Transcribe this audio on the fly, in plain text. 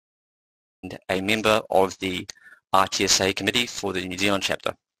a member of the RTSA committee for the New Zealand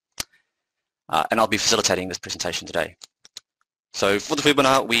chapter. And I'll be facilitating this presentation today. So for the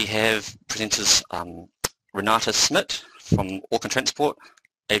webinar, we have presenters Renata Smith from Auckland Transport,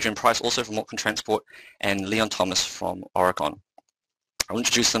 Adrian Price also from Auckland Transport, and Leon Thomas from Oregon. I'll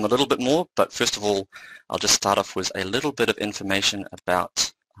introduce them a little bit more, but first of all, I'll just start off with a little bit of information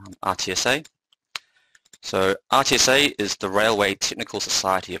about RTSA. So RTSA is the Railway Technical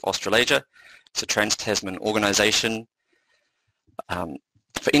Society of Australasia. It's a trans-Tasman organisation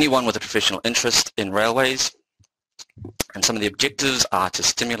for anyone with a professional interest in railways. And some of the objectives are to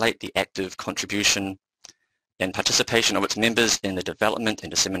stimulate the active contribution and participation of its members in the development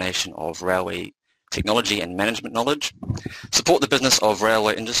and dissemination of railway technology and management knowledge, support the business of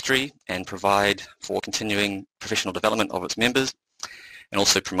railway industry and provide for continuing professional development of its members, and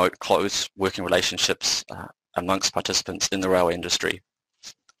also promote close working relationships amongst participants in the railway industry.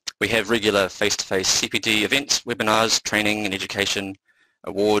 We have regular face-to-face CPD events, webinars, training and education,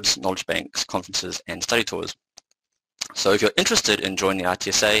 awards, knowledge banks, conferences and study tours. So if you're interested in joining the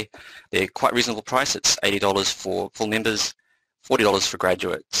RTSA, they're quite reasonable price. It's $80 for full members, $40 for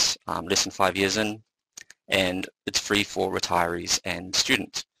graduates, less than 5 years in, and it's free for retirees and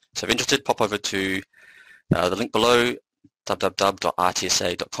students. So if you're interested, pop over to the link below,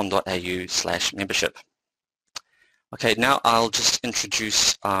 www.rtsa.com.au/membership. Okay, now I'll just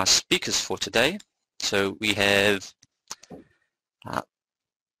introduce our speakers for today. So we have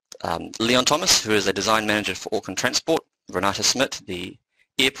Leon Thomas, who is a design manager for Auckland Transport, Renata Smith, the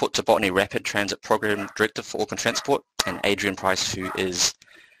Airport to Botany Rapid Transit Program Director for Auckland Transport, and Adrian Price, who is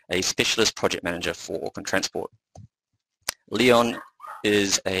a specialist project manager for Auckland Transport. Leon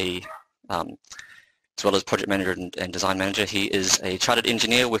is as well as project manager and design manager, he is a chartered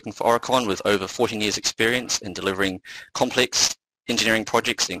engineer working for Oregon with over 14 years experience in delivering complex engineering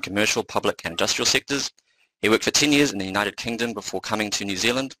projects in commercial, public and industrial sectors. He worked for 10 years in the United Kingdom before coming to New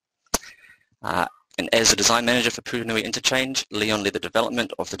Zealand. And as a design manager for Puhinui Interchange, Leon led the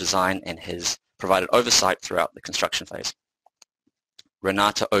development of the design and has provided oversight throughout the construction phase.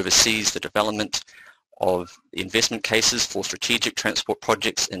 Renata oversees the development of the investment cases for strategic transport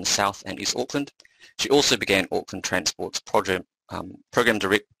projects in South and East Auckland. She also began Auckland Transport's program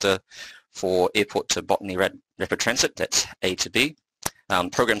director for Airport to Botany Rapid Transit, that's A to B,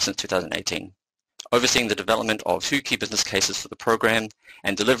 program since 2018. Overseeing the development of 2 key business cases for the program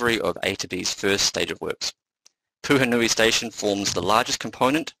and delivery of A to B's first stage of works. Puhinui Station forms the largest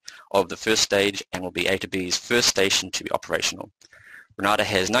component of the first stage and will be A to B's first station to be operational. Renata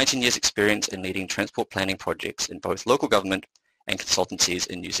has 19 years experience in leading transport planning projects in both local government and consultancies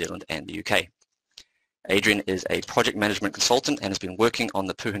in New Zealand and the UK. Adrian is a project management consultant and has been working on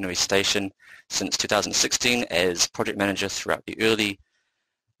the Puhinui Station since 2016 as project manager throughout the early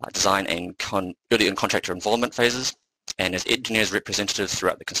design and early and contractor involvement phases, and as engineer's representative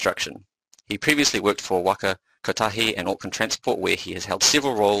throughout the construction. He previously worked for Waka Kotahi and Auckland Transport, where he has held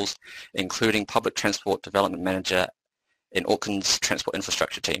several roles, including public transport development manager in Auckland's transport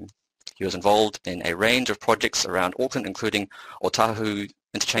infrastructure team. He was involved in a range of projects around Auckland, including Otahu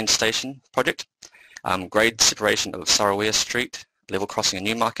Interchange Station project, grade separation of Sarawea Street, level crossing in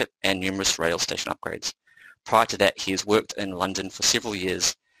Newmarket, and numerous rail station upgrades. Prior to that, he has worked in London for several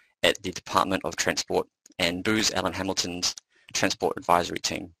years at the Department of Transport and Booz Allen Hamilton's Transport Advisory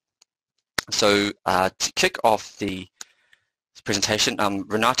Team. So to kick off the presentation,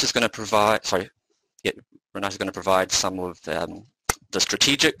 Renata's going to provide, some of the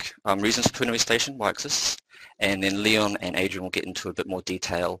strategic reasons for Puhinui Station, why it exists, and then Leon and Adrian will get into a bit more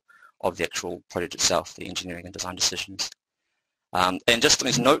detail of the actual project itself, the engineering and design decisions. And just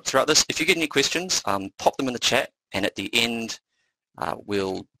as a note throughout this, if you get any questions, pop them in the chat, and at the end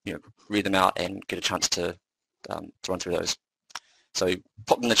we'll read them out and get a chance to run through those. So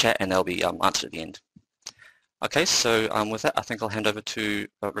pop them in the chat and they'll be answered at the end. Okay, so with that, I think I'll hand over to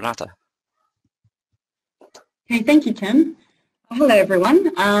Renata. Okay, thank you, Tim. Hello,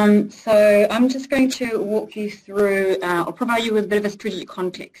 everyone. So I'm just going to walk you through, or provide you with a bit of a strategic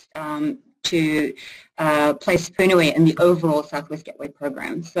context to place Puhinui in the overall Southwest Gateway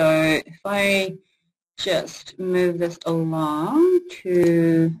program. So if I just move this along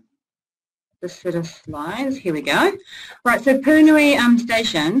to the set of slides, here we go. Right, so Puhinui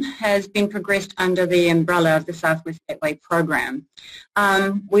Station has been progressed under the umbrella of the Southwest Gateway program.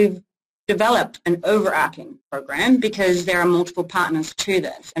 We've developed an overarching program because there are multiple partners to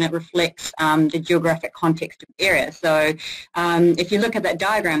this, and it reflects the geographic context of the area. So if you look at that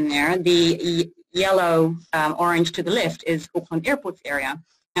diagram there, the yellow orange to the left is Auckland Airport's area.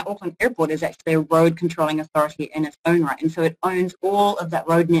 Now, Auckland Airport is actually a road controlling authority in its own right, and so it owns all of that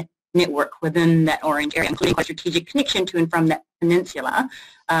road network within that orange area, including a strategic connection to and from that peninsula,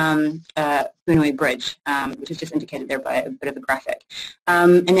 Puhinui Bridge, which is just indicated there by a bit of a graphic.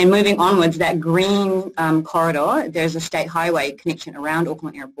 And then moving onwards, that green corridor, there's a state highway connection around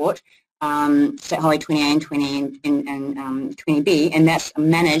Auckland Airport, State Highway 20A and 20 and 20B, and that's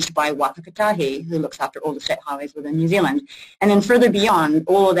managed by Wapakatahi, who looks after all the state highways within New Zealand. And then further beyond,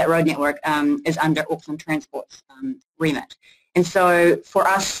 all of that road network is under Auckland Transport's remit. And so for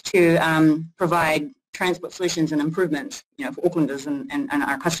us to provide transport solutions and improvements, for Aucklanders and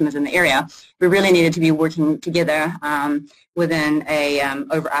our customers in the area, we really needed to be working together within a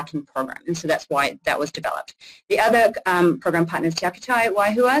overarching program, and so that's why that was developed. The other program partner is Te Akitai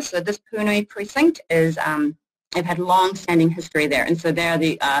Waihua, so this Puhinui precinct is, they've had long-standing history there, and so they're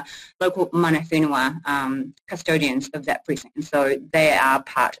the local mana whenua custodians of that precinct, and so they are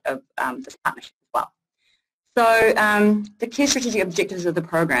part of this partnership as well. So the key strategic objectives of the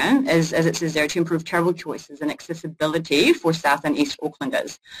program is, as it says there, to improve travel choices and accessibility for South and East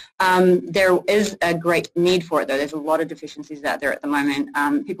Aucklanders. There is a great need for it, though. There's a lot of deficiencies out there at the moment.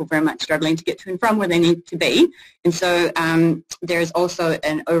 People very much struggling to get to and from where they need to be. And so there's also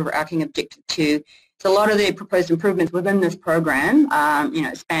an overarching objective to, so a lot of the proposed improvements within this program,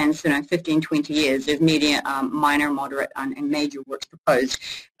 it spans 15, 20 years. There's medium, minor, moderate, and major works proposed.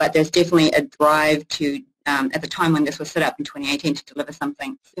 But there's definitely a drive to at the time when this was set up in 2018 to deliver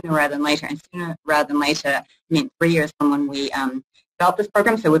something sooner rather than later, and sooner rather than later meant 3 years from when we developed this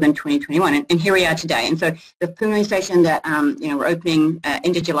program, so within 2021, and here we are today. And so the Puhinui Station that we're opening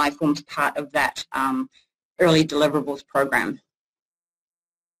end of July forms part of that early deliverables program.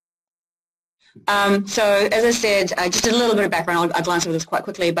 So as I said, just a little bit of background, I'll glance over this quite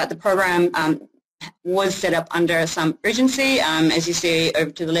quickly, but the program was set up under some urgency. As you see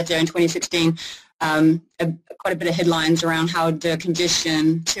over to the left there in 2016, quite a bit of headlines around how the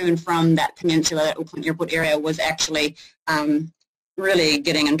congestion to and from that peninsula, that Auckland Airport area, was actually really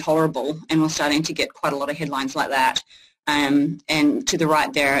getting intolerable, and we're starting to get quite a lot of headlines like that. And to the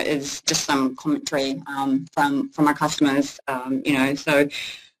right there is just some commentary from our customers. So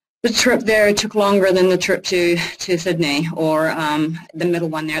the trip there took longer than the trip to Sydney, or the middle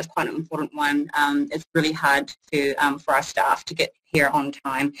one there is quite an important one. It's really hard to for our staff to get here on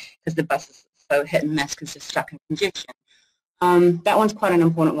time because the buses so hit and miss because they're stuck in congestion. That one's quite an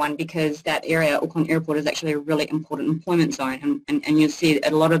important one because that area, Auckland Airport, is actually a really important employment zone, and you'll see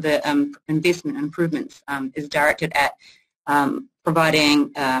that a lot of the investment improvements is directed at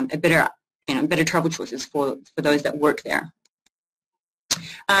providing a better travel choices for those that work there.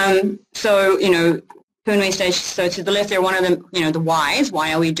 Puhinui Station, so to the left there, one of the, the whys,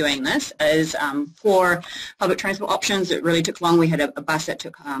 why are we doing this, is for public transport options. It really took long. We had a bus that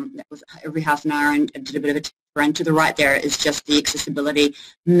took, that was every half an hour and did a bit of a tour, and to the right there is just the accessibility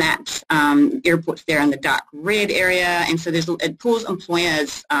maps. Airports there in the dark red area, and so it pulls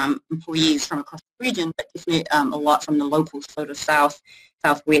employees from across the region, but definitely a lot from the locals, so the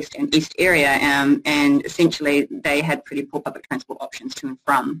southwest and east area, and essentially they had pretty poor public transport options to and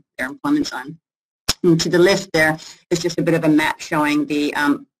from their employment zone. And to the left there is just a bit of a map showing the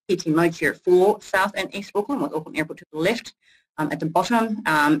PT mode here for South and East Auckland, with Auckland Airport to the left at the bottom.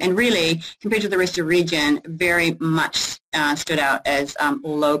 And really, compared to the rest of the region, very much stood out as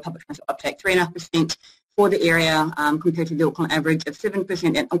low public transport uptake, 3.5% for the area compared to the Auckland average of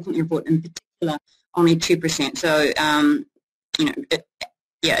 7%, and Auckland Airport in particular only 2%. So,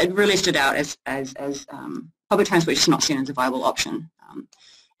 it really stood out as public transport is not seen as a viable option.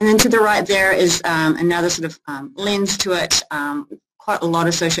 And then to the right there is another sort of lens to it, quite a lot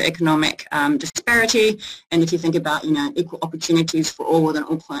of socioeconomic disparity. And if you think about, equal opportunities for all within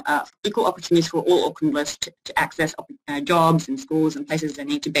Auckland, equal opportunities for all Aucklanders to access jobs and schools and places they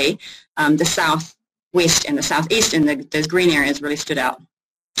need to be, the southwest and the southeast and those green areas really stood out.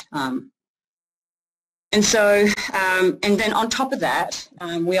 And so, and then on top of that,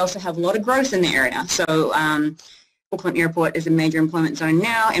 we also have a lot of growth in the area. So Auckland Airport is a major employment zone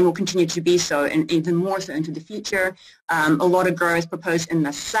now and will continue to be so, and even more so into the future. A lot of growth proposed in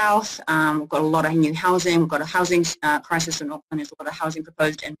the south. We've got a lot of new housing. We've got a housing crisis in Auckland. There's a lot of housing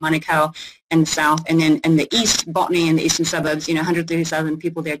proposed in Manukau in the south. And then in the east, Botany and the eastern suburbs, 130,000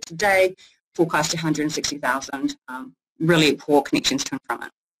 people there today, forecast 160,000. Really poor connections to and from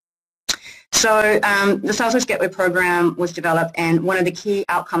it. So the Southwest Gateway program was developed, and one of the key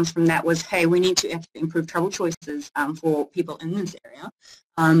outcomes from that was, hey, we need to actually improve travel choices for people in this area.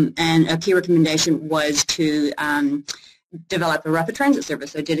 And a key recommendation was to develop a rapid transit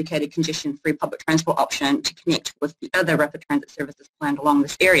service, a dedicated congestion-free public transport option to connect with the other rapid transit services planned along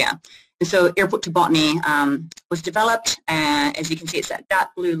this area. And so Airport to Botany was developed, as you can see it's that dark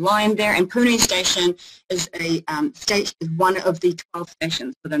blue line there, and Puhinui Station is one of the 12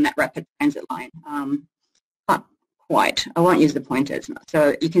 stations within that rapid transit line. Not quite, I won't use the pointer,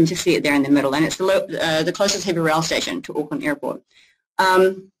 so you can just see it there in the middle, and it's the closest heavy rail station to Auckland Airport.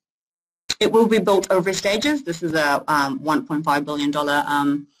 It will be built over stages. This is a $1.5 billion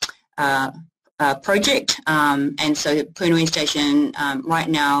project, and so Puhinui Station right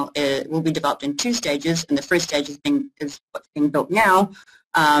now will be developed in 2 stages, and the first stage is what's being built now,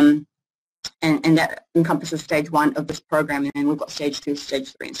 and that encompasses stage 1 of this program, and then we've got stage 2,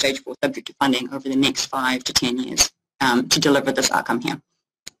 stage 3, and stage 4 subject to funding over the next 5 to 10 years to deliver this outcome here.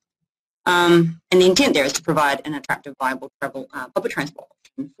 And the intent there is to provide an attractive, viable travel public transport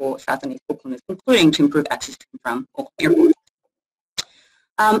option for South and East Aucklanders, including to improve access to and from Auckland Airport.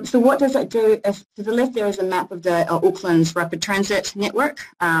 So what does it do? To the left there is a map of the Auckland's rapid transit network.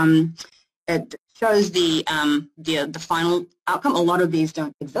 It shows the final outcome. A lot of these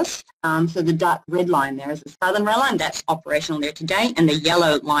don't exist. So the dark red line there is the Southern Rail Line. That's operational there today. And the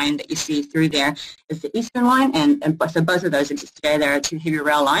yellow line that you see through there is the Eastern Line. And so both of those exist today. There are 2 heavy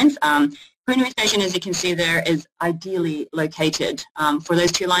rail lines. Puhinui Station, as you can see there, is ideally located for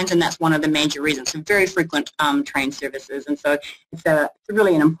those 2 lines, and that's one of the major reasons. So very frequent train services, and so it's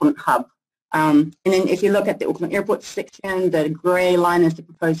really an important hub. And then if you look at the Auckland Airport section, the grey line is the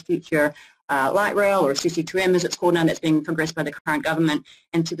proposed future light rail, or CC2M as it's called now, that's being progressed by the current government.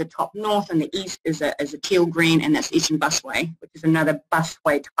 And to the top north and the east is a teal green, and that's Eastern Busway, which is another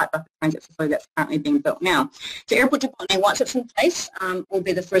busway type rapid transit facility that's currently being built now. So Airport to Botany, once it's in place, will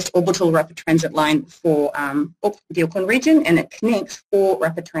be the first orbital rapid transit line for the Auckland region, and it connects 4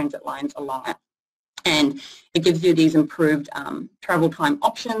 rapid transit lines along it. And it gives you these improved travel time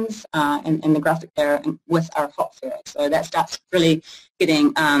options in the graphic there with our hot ferry. So that starts really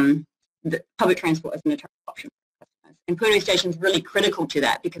getting the public transport as an attractive option for customers. And Puhinui Station is really critical to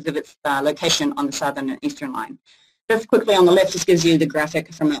that because of its location on the Southern and Eastern line. Just quickly on the left, this gives you the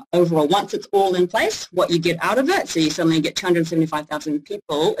graphic from an overall, once it's all in place, what you get out of it. So you suddenly get 275,000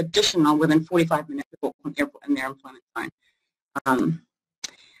 people additional within 45 minutes of Auckland Airport in their employment zone.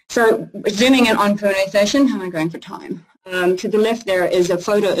 So zooming in on Puhinui Station, how am I going for time? To the left there is a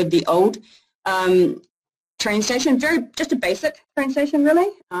photo of the old train station, just a basic train station really.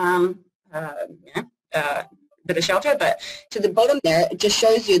 Bit of shelter, but to the bottom there, it just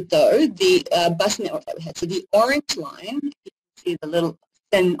shows you though the bus network that we had. So the orange line, you can see the little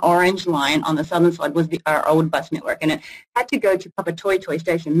thin orange line on the southern side was our old bus network, and it had to go to Puhinui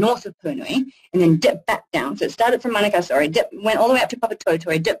Station north of Puhinui and then dip back down. So it started from Manukau, went all the way up to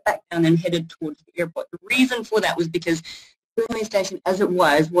Puhinui, dipped back down and headed towards the airport. The reason for that was because Puhinui Station, as it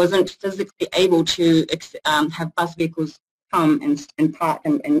wasn't physically able to have bus vehicles come and park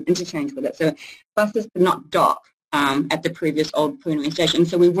and interchange with it. So buses could not dock at the previous old Puhinui Station,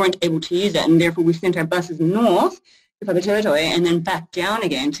 so we weren't able to use it, and therefore we sent our buses north to Puhinui and then back down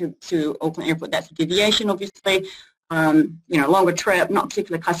again to Auckland Airport. That's a deviation, obviously, longer trip, not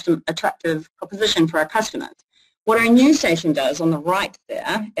particularly attractive proposition for our customers. What our new station does on the right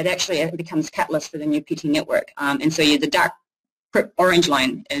there, it becomes catalyst for the new PT network, and so the dark orange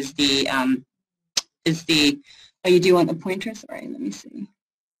line is the oh, you do want the pointer? Sorry, let me see.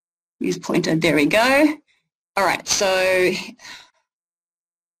 Use pointer. There we go. All right, so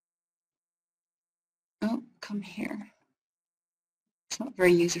come here. It's not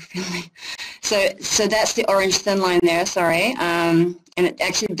very user-friendly. So that's the orange thin line there, sorry. And it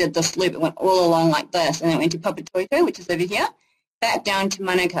actually did this loop. It went all along like this, and it went to Puhinui, which is over here, back down to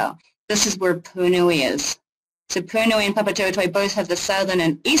Manukau. This is where Puhinui is. So Puhinui and Puhinui both have the southern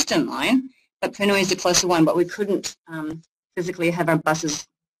and eastern line, but Puhinui is the closer one, but we couldn't physically have our buses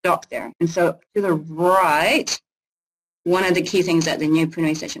dock there. And so to the right, one of the key things that the new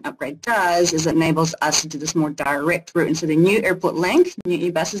Puhinui Station upgrade does is it enables us to do this more direct route. And so the new airport link, new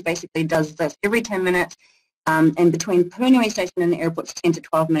e-buses, basically does this every 10 minutes, and between Puhinui Station and the airport, it's 10 to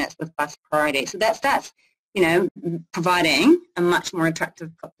 12 minutes with bus priority. So that's providing a much more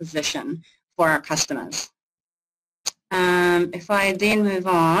attractive proposition for our customers. If I then move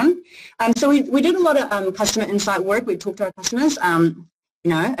on, so we did a lot of customer insight work. We talked to our customers,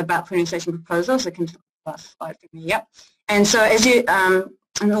 about Puhinui Station proposals. I can talk about slide for me. Yep. And so as you, and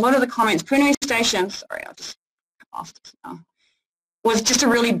a lot of the comments, Puhinui Station, sorry, I'll just come off this now, was just a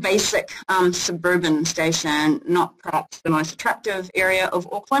really basic suburban station, not perhaps the most attractive area of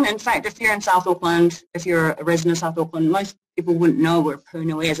Auckland. In fact, if you're in South Auckland, if you're a resident of South Auckland, most people wouldn't know where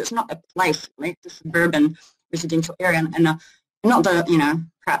Puhinui is. It's not a place, right? It's a suburban residential area. And not the,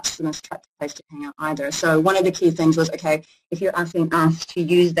 perhaps the most attractive place to hang out either. So one of the key things was, okay, if you're asking us to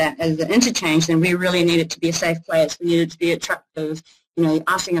use that as an interchange, then we really need it to be a safe place. We need it to be attractive. You're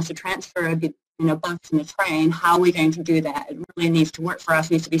asking us to transfer a bus and a train. How are we going to do that? It really needs to work for us.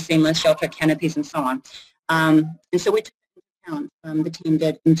 It needs to be seamless, shelter, canopies, and so on. And so we took into account, the team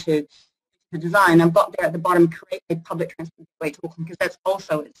did, into the design. I've got there at the bottom, create a public transport gateway to Auckland, because that's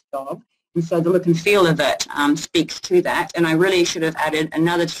also its job. And so the look and feel of it speaks to that. And I really should have added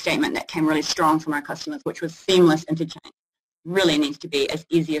another statement that came really strong from our customers, which was seamless interchange. Really needs to be as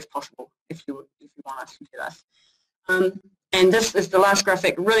easy as possible if you want us to do this. And this is the last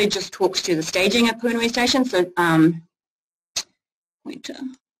graphic. Really just talks to the staging at Puhinui Station. So pointer.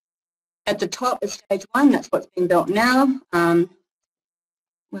 At the top is stage 1. That's what's being built now.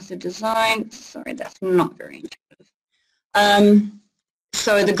 With the design, sorry, that's not very intuitive.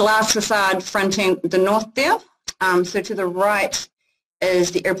 So the glass facade fronting the north there. So to the right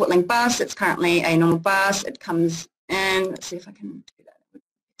is the Airport Link bus. It's currently a normal bus. It comes in. Let's see if I can do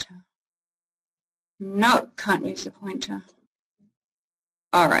that. No, can't use the pointer.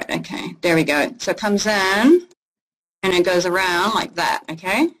 All right, okay, there we go. So it comes in and it goes around like that,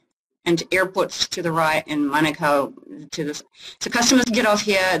 okay? And to airports to the right and Manukau to this. So customers get off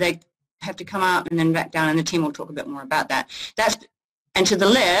here, they have to come up and then back down, and the team will talk a bit more about that. And to the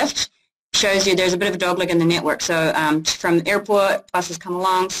left shows you there's a bit of a dogleg in the network. So from the airport, buses come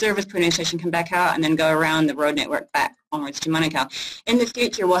along, service Puhinui Station, come back out, and then go around the road network back onwards to Manukau. In the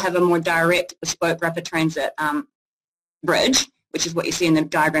future, we'll have a more direct, bespoke rapid transit bridge, which is what you see in the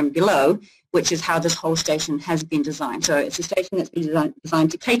diagram below, which is how this whole station has been designed. So it's a station that's been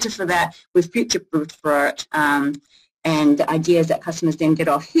designed to cater for that. We've future-proofed for it. And the idea is that customers then get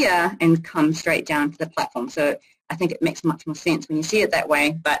off here and come straight down to the platform. So I think it makes much more sense when you see it that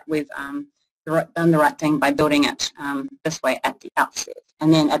way, but we've done the right thing by building it this way at the outset.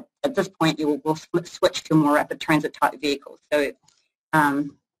 And then at this point, we'll switch to a more rapid transit type vehicle. So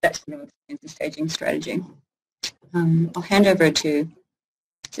that's the staging strategy. I'll hand over to,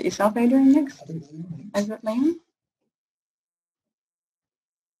 is it yourself, Adrian, next? Is it Liam?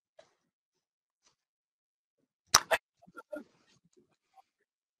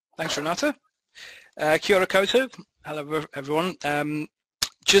 Thanks, Renata. Kia ora koutou. Hello, everyone.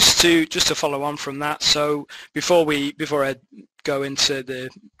 Just to follow on from that. So before I go into the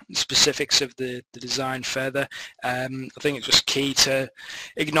specifics of the design further, I think it's just key to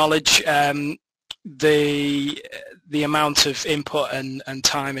acknowledge the amount of input and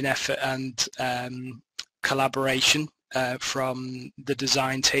time and effort and collaboration from the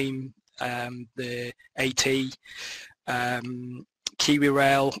design team, the AT,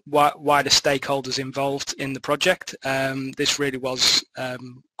 KiwiRail, wider stakeholders involved in the project. This really was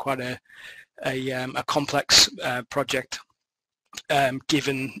quite a complex project,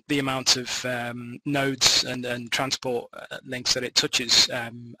 given the amount of nodes and transport links that it touches,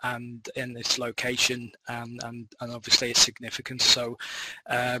 and in this location, and obviously its significance. So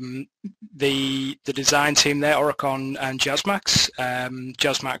the design team there, Auckland and JASMAX.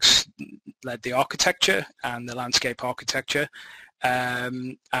 JASMAX led the architecture and the landscape architecture.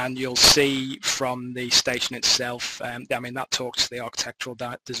 And you'll see from the station itself, I mean, that talks to the architectural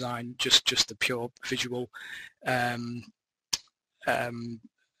design, just the pure visual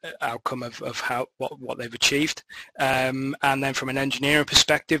outcome of what they've achieved. And then from an engineering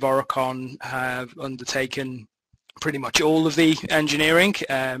perspective, Auckland have undertaken pretty much all of the engineering,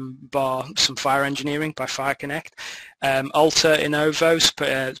 bar some fire engineering by Fire Connect. Alta Innovo,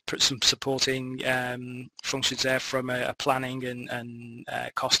 some supporting functions there from a planning and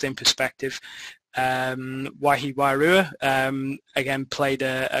costing perspective. Waihi Wairua again played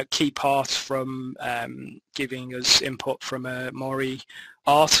a key part from giving us input from Maori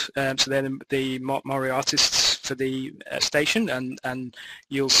art, so they're the Maori artists for the station, and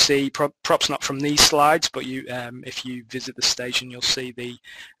you'll see props not from these slides, but you if you visit the station, you'll see the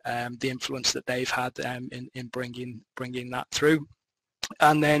influence that they've had in bringing that through.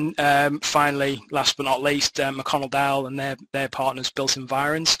 And then finally, last but not least, McConnell Dowell and their partners, Built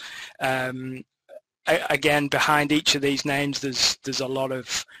Environs. Again, behind each of these names, there's a lot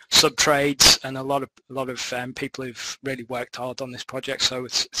of sub-trades and a lot of people who've really worked hard on this project. So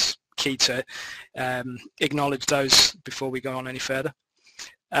it's key to acknowledge those before we go on any further.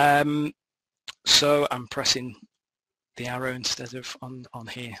 So I'm pressing the arrow instead of on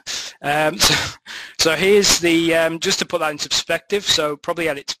here. So here's the, just to put that into perspective, so probably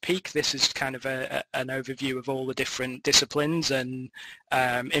at its peak, this is kind of an overview of all the different disciplines and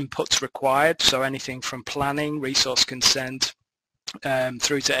inputs required. So anything from planning, resource consent,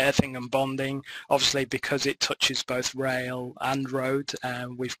 through to earthing and bonding. Obviously, because it touches both rail and road,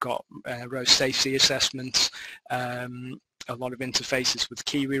 we've got road safety assessments, a lot of interfaces with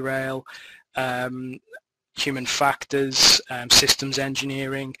Kiwi Rail, human factors, systems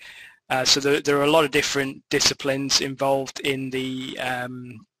engineering. So there are a lot of different disciplines involved in the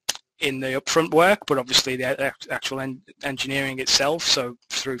upfront work, but obviously the actual engineering itself, so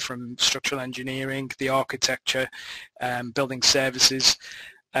through from structural engineering, the architecture, building services.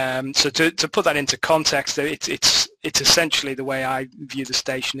 So to put that into context, it's essentially, the way I view the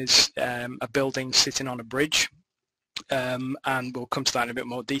station is a building sitting on a bridge, and we'll come to that in a bit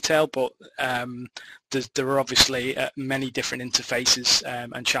more detail, but there are obviously many different interfaces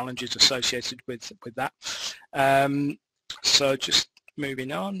and challenges associated with that. So just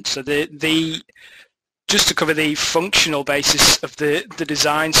moving on. So just to cover the functional basis of the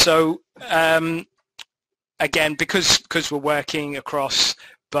design. So again, because we're working across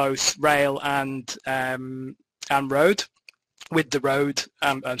both rail and road, with the road,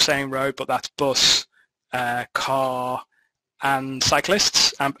 I'm saying road, but that's bus, car and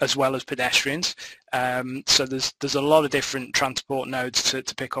cyclists, as well as pedestrians. So there's a lot of different transport nodes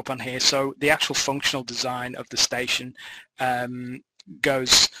to pick up on here. So the actual functional design of the station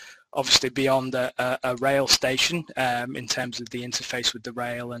goes obviously beyond a rail station in terms of the interface with the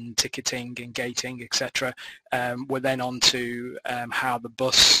rail and ticketing and gating, etc. We're then on to how the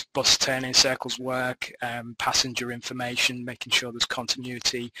bus turning circles work, passenger information, making sure there's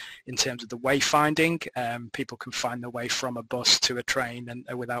continuity in terms of the wayfinding. People can find their way from a bus to a train and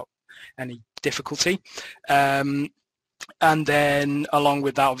without any difficulty. And then along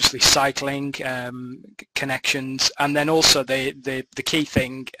with that, obviously cycling, connections, and then also the key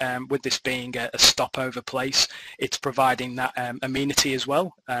thing with this being a stopover place, it's providing that amenity as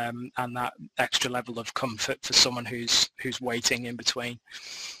well, and that extra level of comfort for someone who's waiting in between.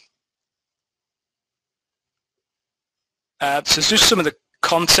 So it's just some of the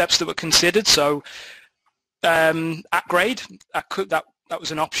concepts that were considered. So at grade, that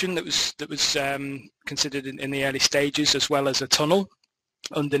was an option that was considered in the early stages, as well as a tunnel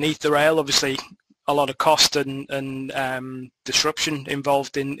underneath the rail. Obviously, a lot of cost and disruption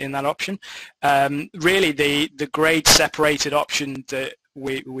involved in that option. Really, the grade separated option that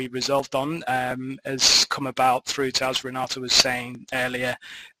we resolved on has come about through to, as Renata was saying earlier,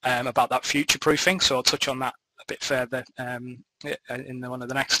 about that future proofing. So I'll touch on that a bit further in one of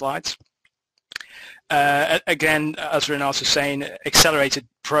the next slides. Again, as Renata was saying, accelerated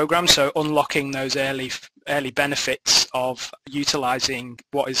program, so unlocking those early benefits of utilising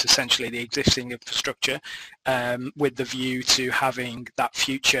what is essentially the existing infrastructure, with the view to having that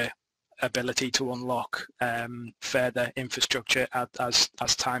future ability to unlock further infrastructure as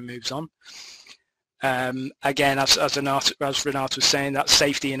time moves on. Again, as Renata was saying, that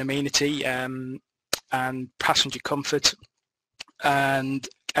safety and amenity and passenger comfort, and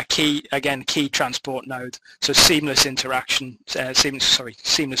a key transport node, so seamless interaction,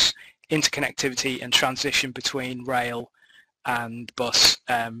 seamless interconnectivity and transition between rail and bus,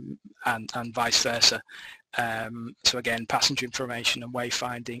 and vice versa. So again, passenger information and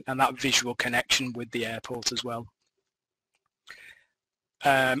wayfinding, and that visual connection with the airport as well.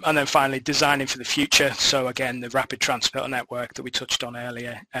 And then finally, designing for the future. So again, the rapid transport network that we touched on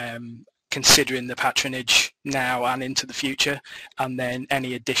earlier, considering the patronage now and into the future, and then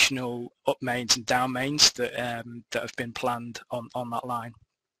any additional up mains and down mains that have been planned on that line.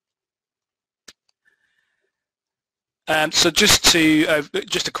 So just a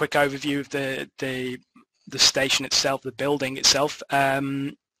quick overview of the station itself, the building itself.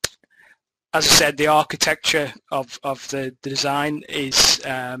 As I said, the architecture of the design is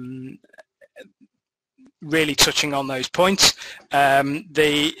really touching on those points.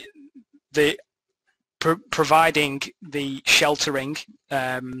 Providing the sheltering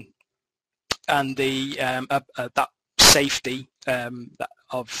and that safety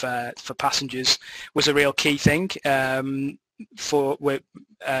for passengers was a real key thing for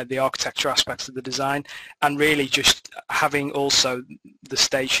the architecture aspects of the design, and really just having also the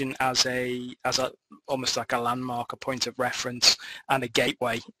station as almost like a landmark, a point of reference and a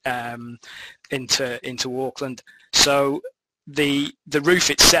gateway into Auckland. So the roof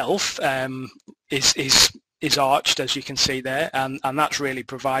itself is arched, as you can see there, and that's really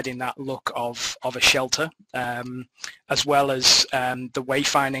providing that look of a shelter, as well as the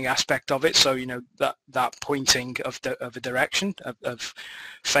wayfinding aspect of it. So you know that pointing of a direction of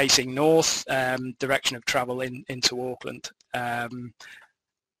facing north, direction of travel into Auckland, and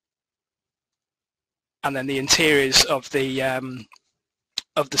then the interiors of the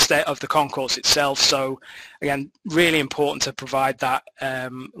the concourse itself. So again, really important to provide that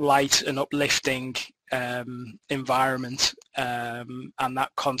light and uplifting environment and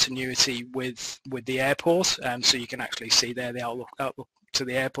that continuity with the airport. So you can actually see there the outlook to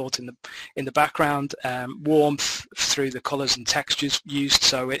the airport in the background. Warmth through the colours and textures used.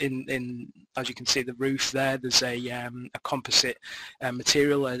 So in as you can see the roof there, there's a composite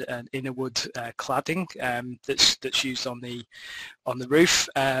material, an inner wood cladding that's used on the roof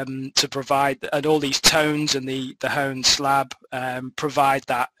to provide, and all these tones and the hone slab provide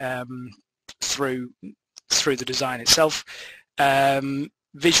that through the design itself.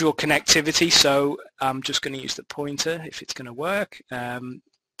 Visual connectivity, so I'm just going to use the pointer if it's going to work.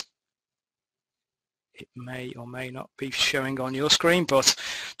 It may or may not be showing on your screen, but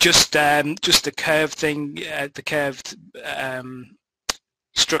just the curved thing, the curved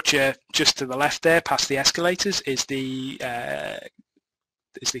structure just to the left there, past the escalators, is the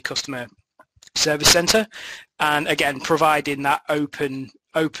customer service centre, and again providing that open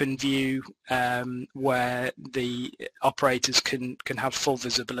view where the operators can have full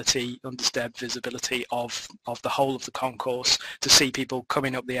visibility, undisturbed visibility of the whole of the concourse, to see people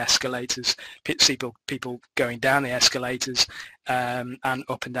coming up the escalators, see people going down the escalators, and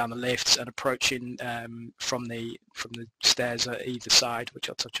up and down the lifts, and approaching from the stairs at either side, which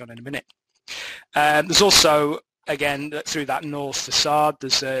I'll touch on in a minute. There's also, again, through that north facade,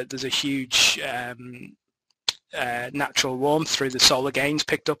 there's a huge natural warmth through the solar gains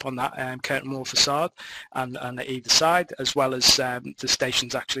picked up on that curtain wall facade and at either side, as well as the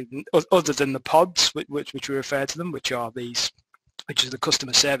stations actually, other than the pods, which we refer to them, which is the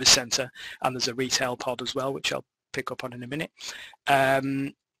customer service centre, and there's a retail pod as well, which I'll pick up on in a minute.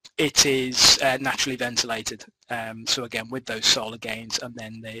 It is naturally ventilated, so again with those solar gains, and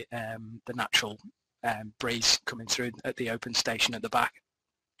then the natural breeze coming through at the open station at the back.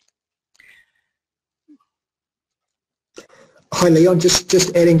 Hi Leon,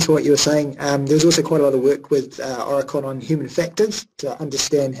 just adding to what you were saying, there's also quite a lot of work with Auckland on human factors to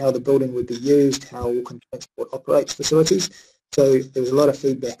understand how the building would be used, how Auckland Transport operates facilities. So there was a lot of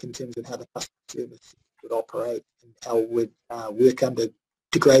feedback in terms of how the customer service would operate and how it would work under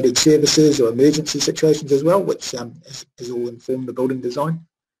degraded services or emergency situations as well, which has all informed the building design.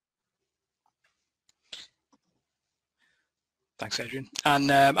 Thanks, Adrian.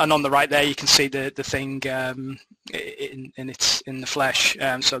 And on the right there, you can see the thing in the flesh.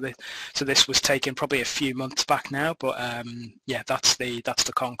 So this was taken probably a few months back now, but yeah, that's the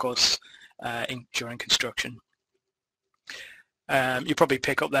concourse during construction. You probably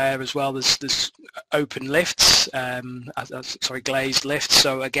pick up there as well. There's open lifts, glazed lifts.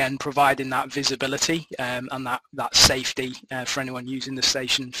 So again, providing that visibility and that safety for anyone using the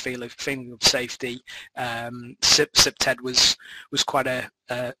station, feeling of safety. SIPTED was quite a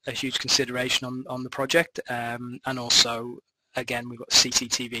huge consideration on the project, and also again we've got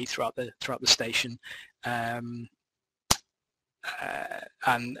CCTV throughout the station.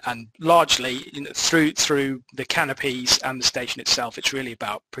 And largely, you know, through the canopies and the station itself, it's really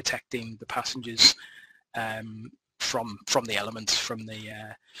about protecting the passengers from the elements, from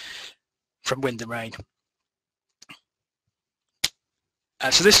wind and rain.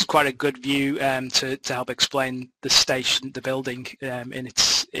 So this is quite a good view to help explain the station, the building in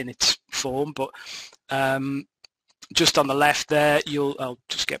its form. But just on the left there, I'll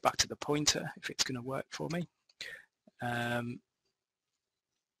just get back to the pointer if it's going to work for me.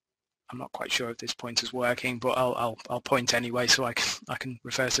 I'm not quite sure if this pointer's working, but I'll point anyway, so I can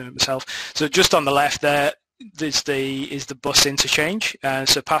refer to it myself. So just on the left there is the bus interchange.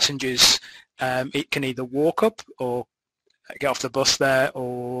 So passengers, it can either walk up or get off the bus there,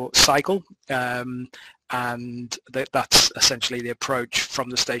 or cycle, and that's essentially the approach from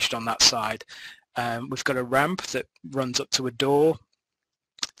the station on that side. We've got a ramp that runs up to a door,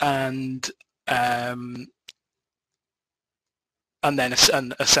 and then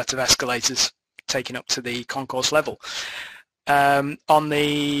a set of escalators taking up to the concourse level. On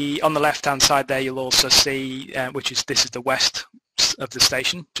the left-hand side there, you'll also see, this is the west of the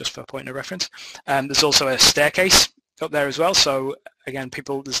station, just for a point of reference. There's also a staircase up there as well. So again,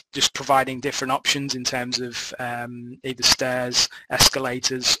 there's just providing different options in terms of either stairs,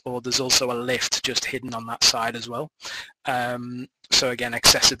 escalators, or there's also a lift just hidden on that side as well. So again,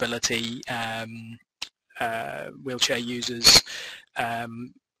 accessibility. Wheelchair users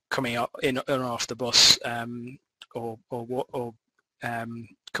coming up in and off the bus, or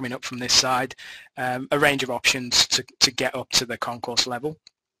coming up from this side, a range of options to get up to the concourse level.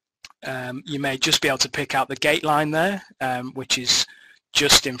 You may just be able to pick out the gate line there, which is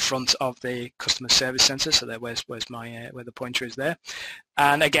just in front of the customer service centre. So there, where's my where the pointer is there.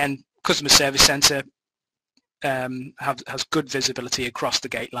 And again, customer service centre has good visibility across the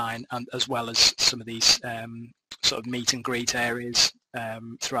gate line, and as well as some of these sort of meet and greet areas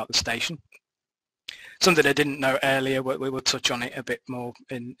throughout the station. Something I didn't know earlier, we will touch on it a bit more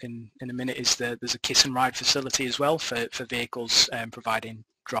in a minute, is there's a kiss and ride facility as well for vehicles providing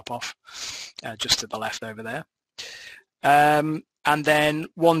drop-off just to the left over there. And then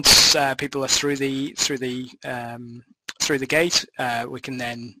once people are through the gate, we can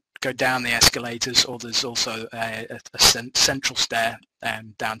then go down the escalators, or there's also a central stair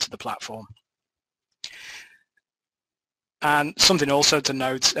down to the platform. And something also to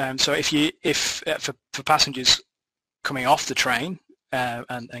note, so for passengers coming off the train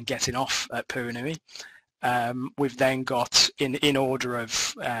and getting off at Puhinui, we've then got in order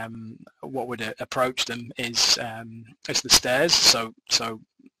of what would approach them is the stairs. So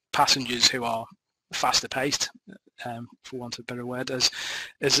passengers who are faster paced, for want of a better word, as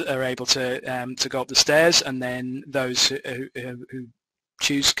are able to go up the stairs, and then those who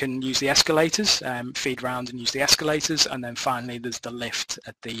choose can use the escalators, feed round and use the escalators, and then finally there's the lift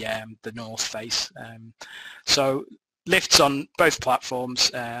at the north face. So lifts on both platforms,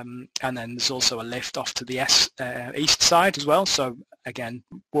 and then there's also a lift off to the east side as well. So again,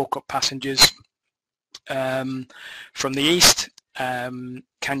 walk-up passengers from the east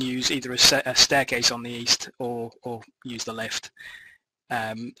can use either a staircase on the east or use the lift.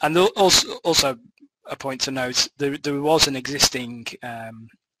 And also a point to note, there was an existing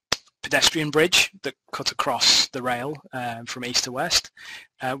pedestrian bridge that cut across the rail from east to west,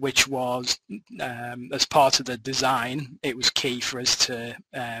 which was, as part of the design, it was key for us to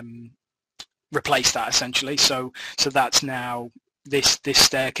replace that essentially. So that's now this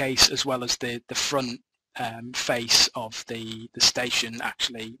staircase, as well as the front face of the station,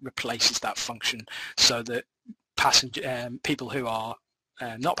 actually replaces that function, so that people who are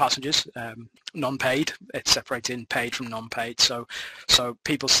not passengers, non-paid, it's separating paid from non-paid, so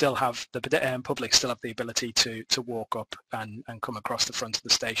people still have, the public still have the ability to walk up and come across the front of the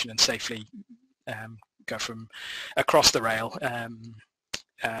station and safely go from across the rail,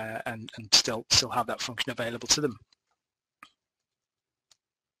 and still have that function available to them.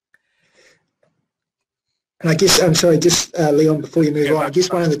 And I guess, I'm sorry, just Leon, before you move on, I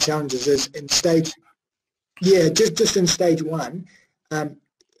guess one of the challenges is in stage, just in stage one,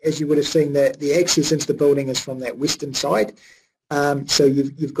 as you would have seen, the access into the building is from that western side. So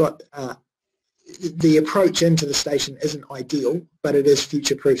you've got the approach into the station isn't ideal, but it is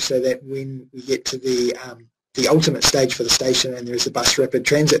future-proof, so that when we get to the ultimate stage for the station and there's a bus rapid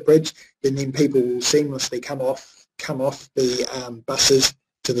transit bridge, then people will seamlessly come off the buses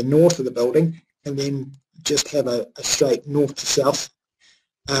to the north of the building, and then just have a straight north to south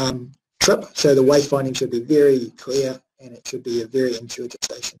trip. So the wayfinding should be very clear, and it should be a very intuitive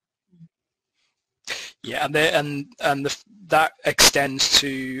station. Yeah, and that extends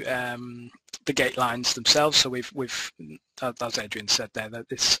to the gate lines themselves. So we've as Adrian said there, that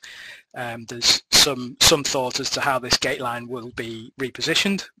there's some thought as to how this gate line will be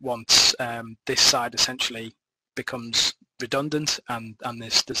repositioned once this side essentially becomes redundant, and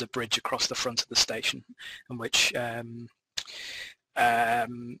there's a bridge across the front of the station, in which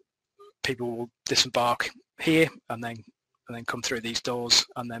people will disembark here and then come through these doors,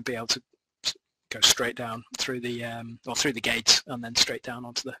 and then be able to go straight down through the through the gates and then straight down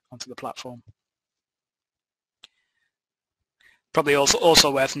onto the platform. Probably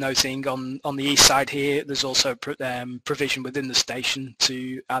also worth noting, on the east side here, there's also provision within the station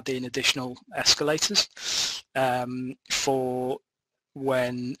to add in additional escalators for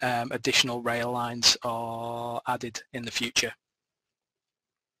when additional rail lines are added in the future.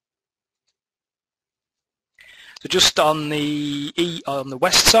 So just on the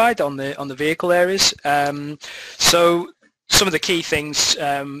west side, on the vehicle areas, so some of the key things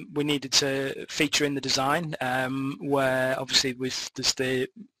we needed to feature in the design were obviously there's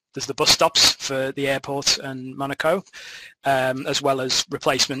the bus stops for the airport and Manukau, as well as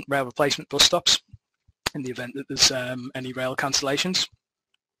rail replacement bus stops in the event that there's any rail cancellations.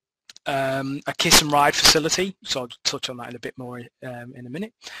 A kiss and ride facility, so I'll touch on that in a bit more in a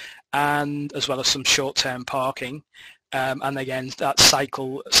minute, and as well as some short-term parking, and again that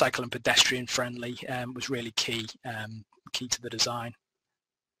cycle and pedestrian friendly was really key to the design.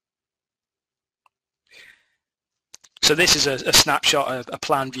 So this is a snapshot of a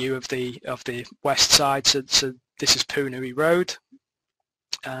plan view of the west side. So this is Puhinui Road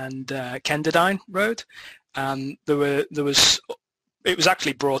and Kenderdine Road, and there was it was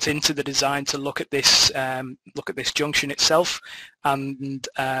actually brought into the design to look at this junction itself, and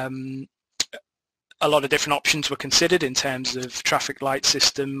a lot of different options were considered in terms of traffic light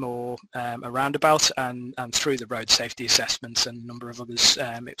system or a roundabout, and through the road safety assessments and a number of others,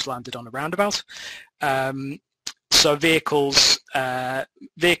 it's landed on a roundabout. So vehicles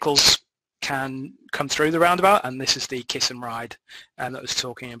can come through the roundabout, and this is the kiss and ride that I was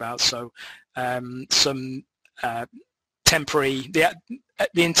talking about. So some temporary,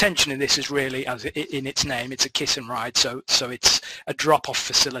 the intention in this is really, as in its name, it's a kiss and ride, so it's a drop-off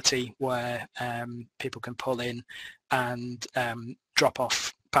facility where people can pull in and drop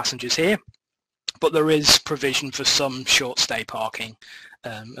off passengers here, but there is provision for some short stay parking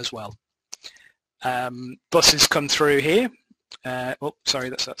as well. Buses come through here. Oh, sorry,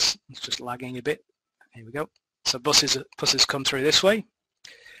 that's just lagging a bit. Here we go. So buses come through this way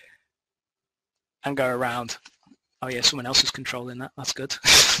and go around. Oh yeah, someone else is controlling that. That's good.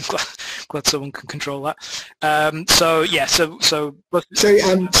 glad someone can control that. So yeah, so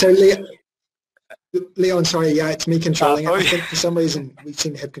Leon, sorry, yeah, it's me controlling it. I think for some reason we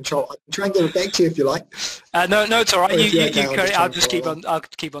seem to have control. I can try and give it back to you if you like. No, it's all right. I'll just keep on. I'll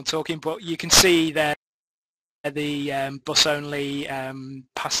keep on talking. But you can see there the bus only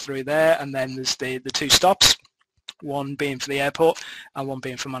pass through there, and then there's the two stops, one being for the airport and one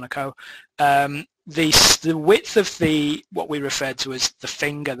being for Manukau. The width of what we referred to as the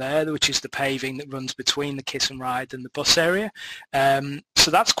finger there, which is the paving that runs between the kiss and ride and the bus area, so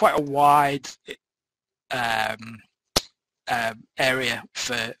that's quite a wide area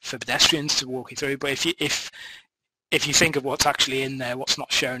for pedestrians to walk through. But if you think of what's actually in there, what's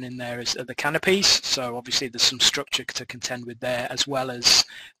not shown in there are the canopies. So obviously there's some structure to contend with there, as well as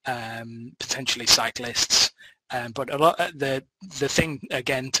potentially cyclists. But a lot, the thing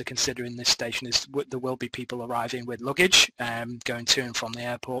again to consider in this station is there will be people arriving with luggage going to and from the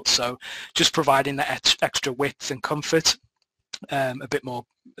airport. So just providing that extra width and comfort, a bit more,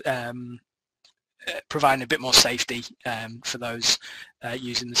 providing a bit more safety for those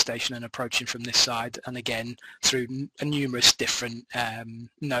using the station and approaching from this side, and again through numerous different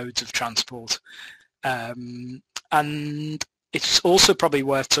nodes of transport. And it's also probably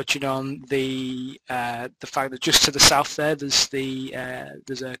worth touching on the fact that just to the south there's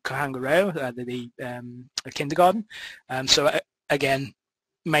a kahangureo, a kindergarten. So again,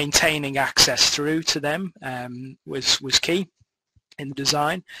 maintaining access through to them was key in the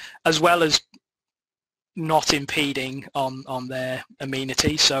design, as well as not impeding on their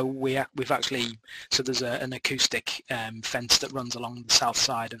amenity. So we've actually, so there's an acoustic fence that runs along the south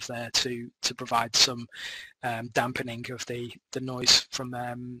side of there to provide some dampening of the noise from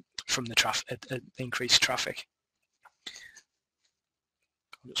the traffic, increased traffic.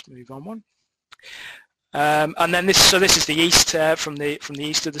 I'll just move on one. And then this is the east, from the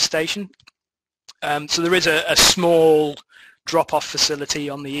east of the station. So there is a small drop-off facility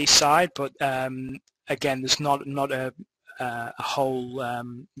on the east side, but again, there's not a whole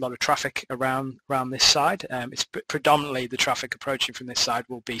lot of traffic around this side. It's predominantly the traffic approaching from this side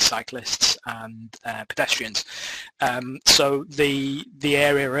will be cyclists and pedestrians. So the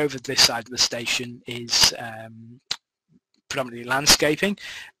area over this side of the station is predominantly landscaping,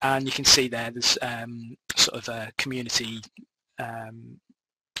 and you can see there's sort of a community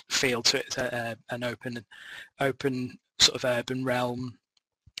feel to it, an open sort of urban realm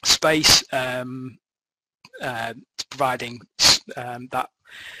space, providing that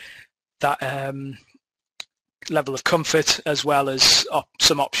level of comfort, as well as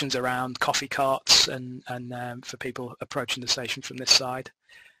some options around coffee carts and for people approaching the station from this side.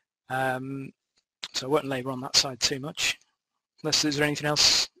 So I won't labour on that side too much. Unless, is there anything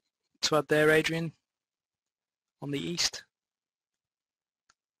else to add there, Adrian, on the east?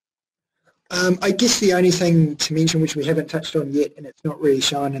 I guess the only thing to mention, which we haven't touched on yet, and it's not really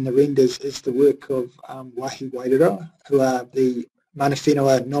shown in the renders, is the work of Wāhi Wairoa, who are the Mana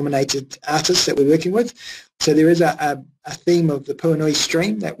Whenua nominated artists that we're working with. So there is a theme of the Puhinui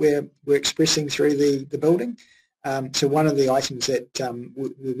stream that we're expressing through the building. So one of the items that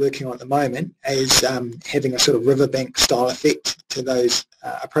we're working on at the moment is having a sort of riverbank style effect to those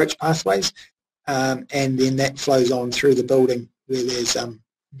approach pathways, and then that flows on through the building, where there's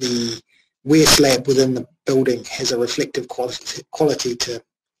the wear slab within the building has a reflective quality to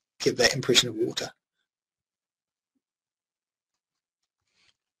give that impression of water.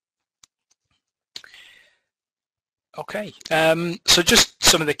 Okay, so just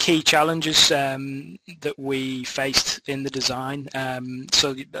some of the key challenges that we faced in the design.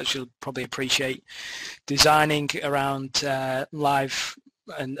 So as you'll probably appreciate, designing around live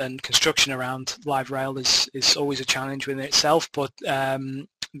and construction around live rail is always a challenge within itself, but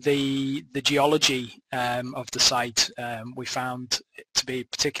the geology of the site we found to be a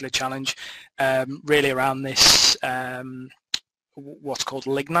particular challenge, really around this what's called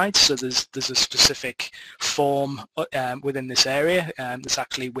lignite. So there's a specific form within this area that's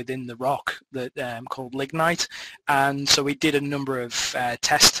actually within the rock that called lignite, and so we did a number of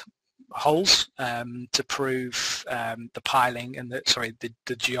test holes to prove the piling and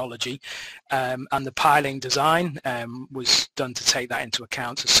the geology, and the piling design was done to take that into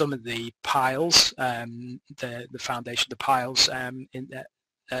account. So some of the piles, the foundation of the piles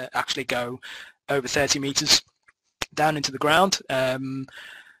actually go over 30 meters down into the ground.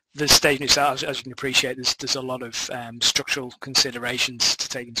 The station itself, as you can appreciate, there's a lot of structural considerations to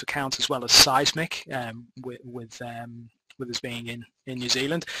take into account, as well as seismic with us being in New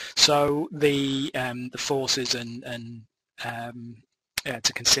Zealand. So the forces and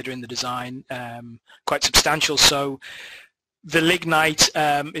to consider in the design quite substantial. So the lignite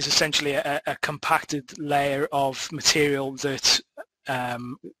is essentially a compacted layer of material that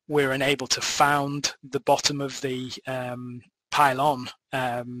we're unable to found the bottom of the pylon,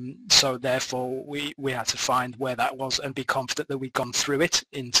 so therefore we had to find where that was and be confident that we'd gone through it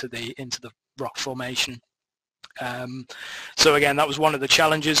into the rock formation. So again, that was one of the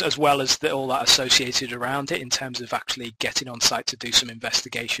challenges, as well as all that associated around it in terms of actually getting on site to do some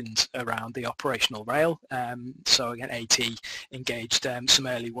investigations around the operational rail. So again, AT engaged some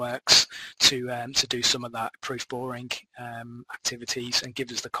early works to do some of that proof boring activities and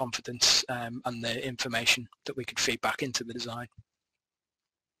give us the confidence and the information that we could feed back into the design.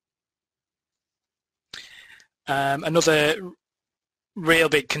 Another real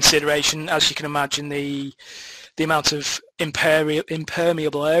big consideration, as you can imagine, the amount of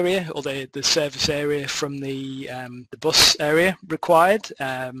impermeable area, or the surface area from the bus area required,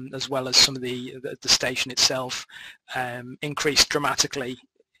 as well as some of the station itself, increased dramatically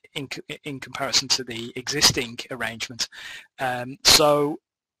in comparison to the existing arrangement. So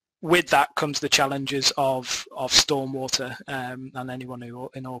with that comes the challenges of stormwater, and anyone who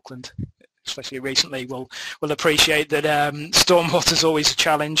in Auckland, especially recently, will appreciate that stormwater is always a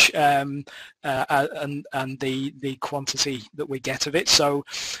challenge, and the quantity that we get of it. So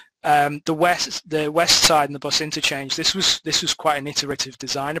the west side and the bus interchange, this was quite an iterative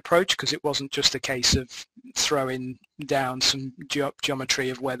design approach, because it wasn't just a case of throwing down some geometry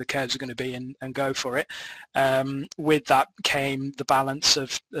of where the curves are going to be and go for it. With that came the balance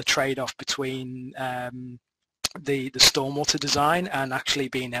of the trade-off between the stormwater design and actually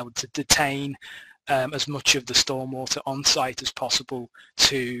being able to detain as much of the stormwater on site as possible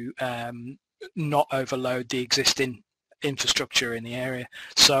to not overload the existing infrastructure in the area.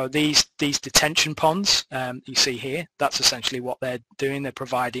 So these detention ponds you see here, that's essentially what they're doing. They're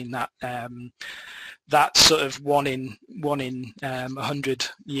providing that that sort of one in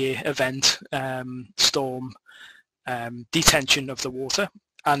 100-year event storm detention of the water.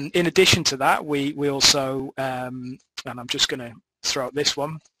 And in addition to that, we also, and I'm just going to throw out this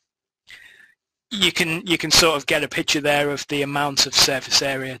one, you can sort of get a picture there of the amount of surface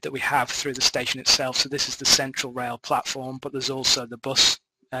area that we have through the station itself. So this is the central rail platform, but there's also the bus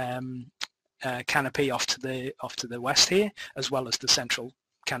canopy off to the west here, as well as the central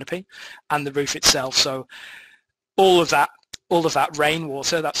canopy and the roof itself. So all of that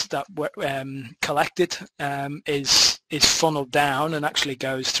rainwater that's collected is funneled down and actually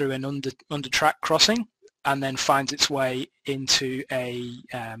goes through an under track crossing, and then finds its way into a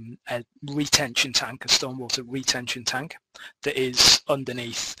retention tank, a stormwater retention tank that is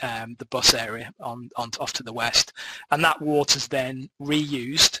underneath the bus area off to the west, and that water's then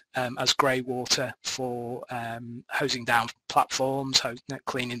reused as grey water for hosing down platforms,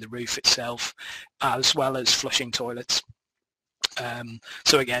 cleaning the roof itself, as well as flushing toilets.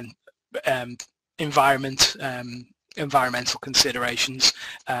 So again, environmental considerations,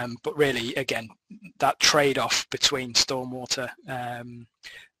 but really, again, that trade-off between stormwater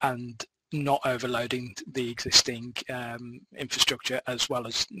and not overloading the existing infrastructure, as well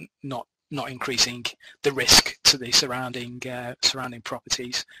as not increasing the risk to the surrounding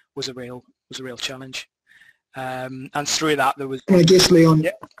properties, was a real challenge. And through that, there was. I guess, Leon.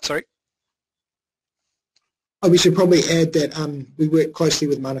 Yeah. Sorry. We should probably add that we work closely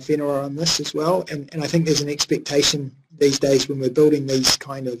with Mana Whenua on this as well, and I think there's an expectation these days when we're building these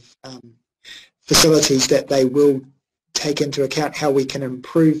kind of facilities that they will take into account how we can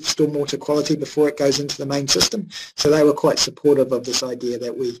improve stormwater quality before it goes into the main system. So they were quite supportive of this idea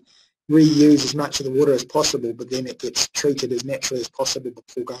that we reuse as much of the water as possible, but then it gets treated as naturally as possible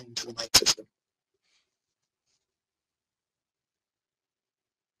before going into the main system.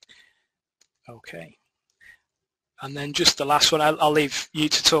 Okay. And then just the last one, I'll leave you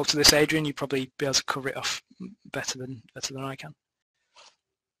to talk to this, Adrian. You'll probably be able to cover it off better than I can.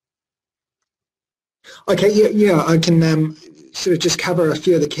 Okay, yeah, I can sort of just cover a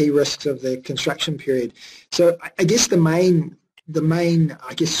few of the key risks of the construction period. So I guess the main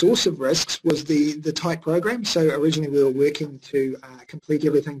source of risks was the tight program. So originally we were working to complete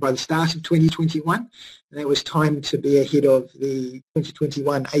everything by the start of 2021, and that was timed to be ahead of the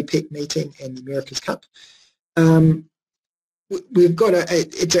 2021 APEC meeting and the America's Cup. We've got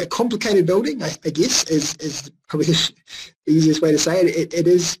it's a complicated building, I guess, is probably the easiest way to say it. It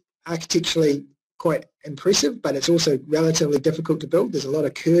is architecturally quite impressive, but it's also relatively difficult to build. There's a lot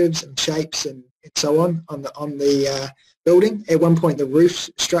of curves and shapes and so on the building. At one point, the roof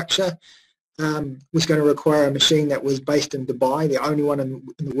structure was going to require a machine that was based in Dubai, the only one in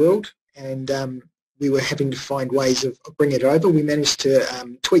the world, and we were having to find ways of bringing it over. We managed to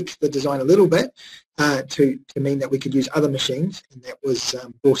tweak the design a little bit to mean that we could use other machines, and that was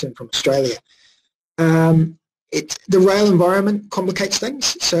brought in from Australia. The rail environment complicates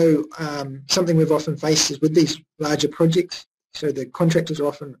things, so something we've often faced is with these larger projects, so the contractors are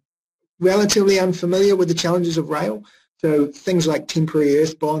often relatively unfamiliar with the challenges of rail, so things like temporary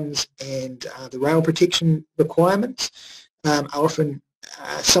earth bonds and the rail protection requirements are often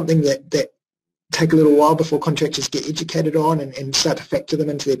something that take a little while before contractors get educated on and start to factor them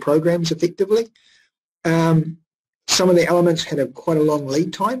into their programs effectively. Some of the elements had quite a long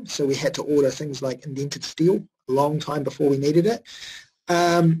lead time, so we had to order things like indented steel a long time before we needed it.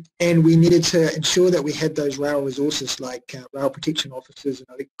 And we needed to ensure that we had those rail resources like rail protection officers and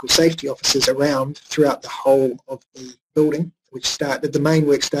electrical safety officers around throughout the whole of the building, the main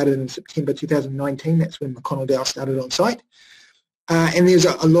work started in September 2019. That's when McConnell Dowell started on site. And there's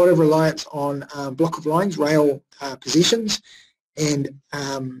a lot of reliance on block of lines, rail positions, and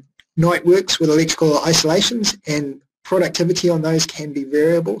night works with electrical isolations, and productivity on those can be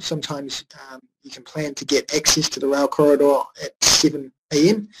variable. Sometimes you can plan to get access to the rail corridor at 7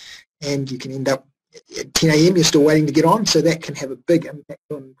 a.m. and you can end up at 10 a.m. you're still waiting to get on, so that can have a big impact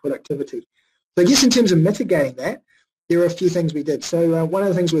on productivity. So I guess in terms of mitigating that, there are a few things we did. So one of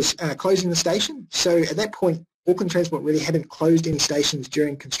the things was closing the station. So at that point, Auckland Transport really hadn't closed any stations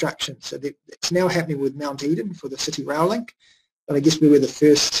during construction. So it's now happening with Mount Eden for the City Rail Link. But I guess we were the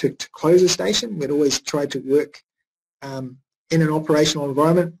first to close a station. We'd always tried to work in an operational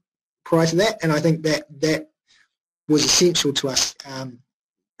environment prior to that, and I think that was essential to us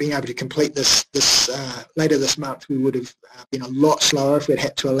being able to complete this later this month. We would have been a lot slower if we'd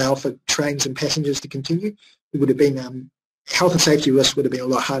had to allow for trains and passengers to continue. It would have been health and safety risks would have been a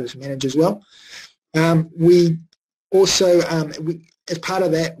lot harder to manage as well. We also, as part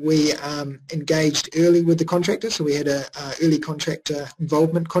of that, we engaged early with the contractor, so we had an early contractor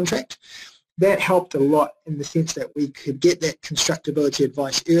involvement contract. That helped a lot in the sense that we could get that constructability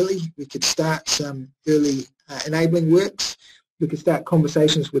advice early. We could start some early enabling works. We could start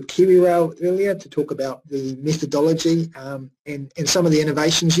conversations with KiwiRail earlier to talk about the methodology and some of the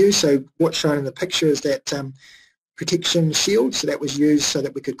innovations used. So what's shown in the picture is that protection shield, so that was used so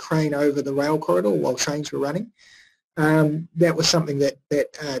that we could crane over the rail corridor while trains were running. That was something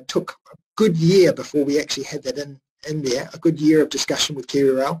that took a good year before we actually had that in there, a good year of discussion with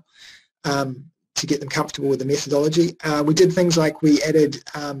KiwiRail to get them comfortable with the methodology. We did things like we added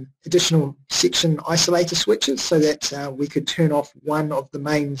additional section isolator switches so that we could turn off one of the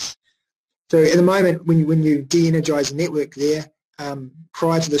mains. So at the moment, when you de-energize a network there,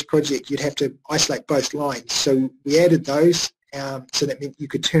 prior to this project, you'd have to isolate both lines. So we added those, so that meant you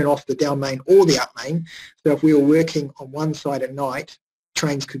could turn off the down main or the up main. So if we were working on one side at night,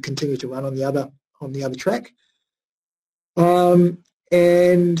 trains could continue to run on the other track.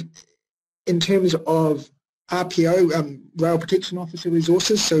 And in terms of RPO, Rail Protection Officer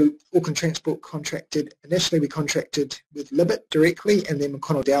resources, so Auckland Transport initially we contracted with Libet directly, and then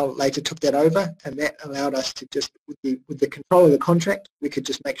McConnell Dowell later took that over, and that allowed us to just, with the control of the contract, we could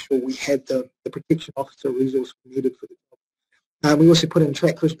just make sure we had the protection officer resource we needed for the job. We also put in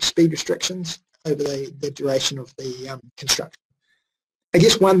track speed restrictions over the duration of the construction. I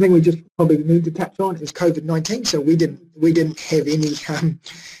guess one thing we just probably need to touch on is COVID-19. So we didn't have any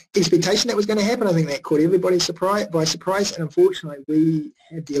expectation that was going to happen. I think that caught everybody by surprise, and unfortunately we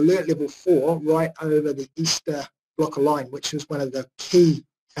had the alert level 4 right over the Easter block of line, which was one of the key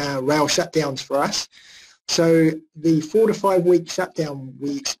rail shutdowns for us. So the 4 to 5 week shutdown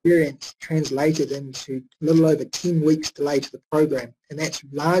we experienced translated into a little over 10 weeks delay to the program, and that's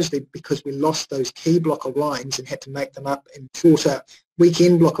largely because we lost those key block of lines and had to make them up in shorter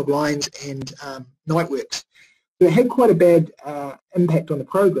weekend block of lines and night works. So it had quite a bad impact on the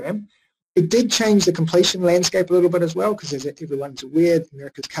program, It did change the completion landscape a little bit as well, because as everyone's aware, the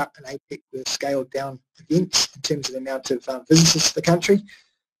America's Cup and APEC were scaled down events in terms of the amount of visitors to the country.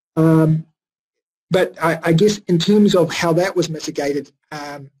 But I guess in terms of how that was mitigated,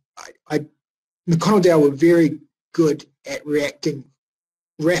 McConnell were very good at reacting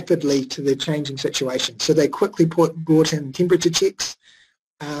rapidly to the changing situation. So they quickly brought in temperature checks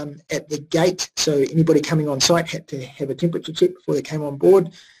at the gate, so anybody coming on site had to have a temperature check before they came on board.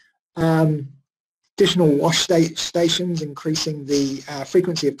 Additional wash stations, increasing the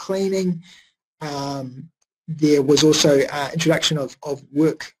frequency of cleaning. There was also introduction of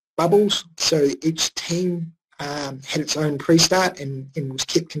work bubbles, so each team had its own pre-start and was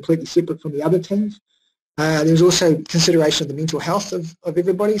kept completely separate from the other teams. There was also consideration of the mental health of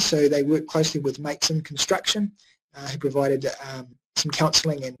everybody, so they worked closely with mates in construction who provided some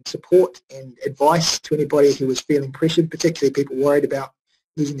counselling and support and advice to anybody who was feeling pressured, particularly people worried about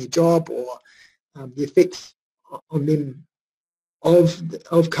losing their job or the effects on them of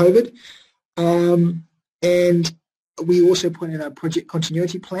COVID. And we also put in a project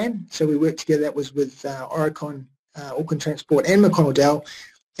continuity plan, so we worked together. That was with Auckland Transport and McConnell,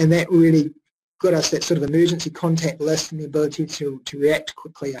 and that really got us that sort of emergency contact list and the ability to react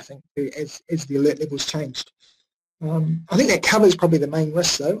quickly, I think, as the alert levels changed. I think that covers probably the main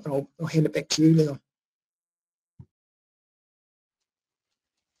risks, though, and I'll hand it back to you, Leon.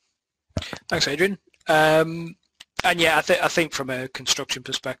 Thanks, Adrian. And yeah, I think from a construction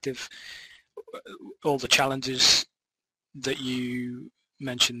perspective, all the challenges that you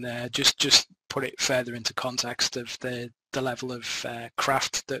mentioned there just put it further into context of the level of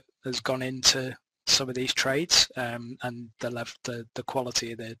craft that has gone into some of these trades, and the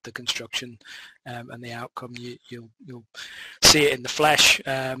quality of the construction and the outcome. You'll see it in the flesh.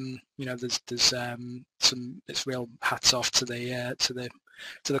 You know, there's some. It's real hats off to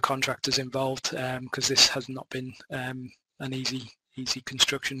the contractors involved, because this has not been an easy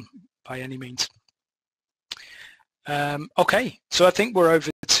construction by any means. Okay, so I think we're over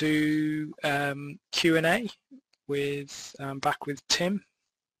to Q&A with back with Tim.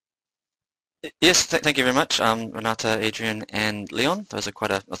 Yes, thank you very much, Renata, Adrian, and Leon. That was quite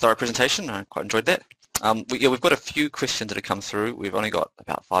a thorough presentation. I quite enjoyed that. We've got a few questions that have come through. We've only got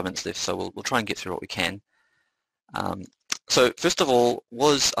about 5 minutes left, so we'll try and get through what we can. So first of all,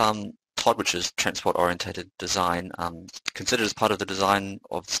 was Todd, which is transport-orientated design, considered as part of the design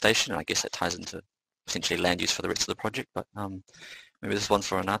of the station? I guess that ties into essentially land use for the rest of the project, but maybe this one's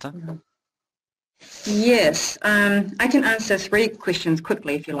for Renata. Yes, I can answer 3 questions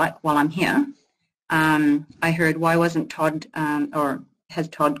quickly if you like while I'm here. I heard why wasn't Todd, or has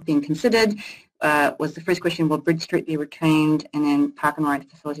Todd been considered? Was the first question, will Bridge Street be retained, and then park and ride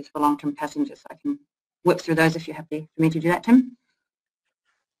facilities for long-term passengers? I can whip through those if you're happy for me to do that, Tim.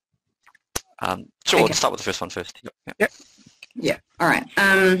 Sure, Okay. We'll start with the first one first. Yep. Yeah, all right.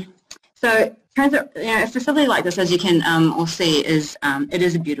 So transit, a facility like this, as you can all see, is it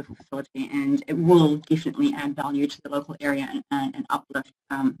is a beautiful facility, and it will definitely add value to the local area and uplift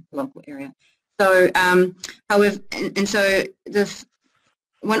the local area. So, however, and so this,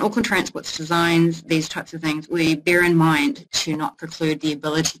 when Auckland Transport designs these types of things, we bear in mind to not preclude the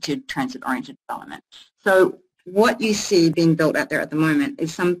ability to transit-oriented development. So, what you see being built out there at the moment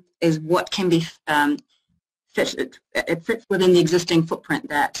is what can be it fits within the existing footprint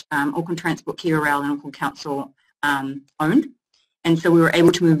that Auckland Transport, Kia Rail and Auckland Council owned, and so we were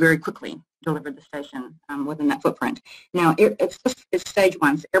able to move very quickly, deliver the station within that footprint. Now it's stage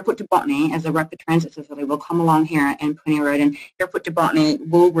 1, so Airport to Botany as a rapid transit facility will come along here in Puhinui Road, and Airport to Botany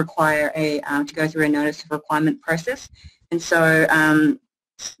will require to go through a notice of requirement process, and so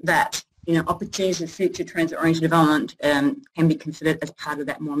that opportunities for future transit-oriented development can be considered as part of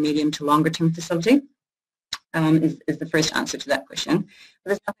that more medium to longer term facility. Is the first answer to that question. But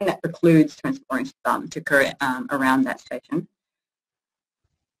there's nothing that precludes transport-oriented development to occur around that station.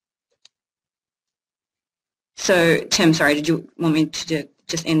 So, Tim, sorry, did you want me to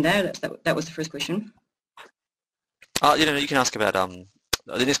just end there? That was the first question. You can ask about,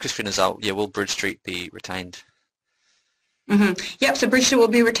 the next question is, will Bridge Street be retained? Yep, so Bridge Street will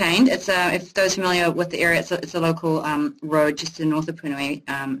be retained. It's if those familiar with the area, it's a local road just to the north of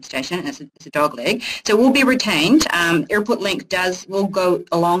Puhinui Station, and it's a dog leg. So it will be retained. Airport Link will go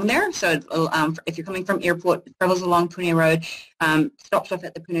along there. So if you're coming from airport, it travels along Puhinui Road, stops off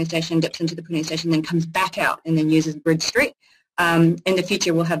at the Puhinui Station, dips into the Puhinui Station, then comes back out and then uses Bridge Street. In the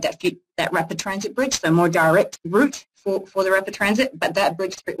future, we'll have that rapid transit bridge, so a more direct route for the rapid transit, but that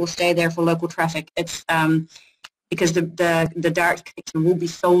Bridge Street will stay there for local traffic. It's because the direct connection will be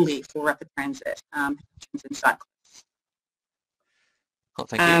solely for rapid transit and cyclists. Oh,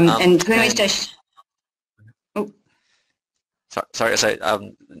 thank you. And Puhinui Station. Oh. Sorry. So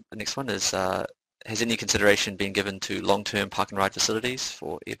the next one is: has any consideration been given to long-term park and ride facilities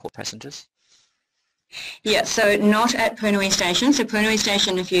for airport passengers? Yeah, so not at Puhinui Station. So Puhinui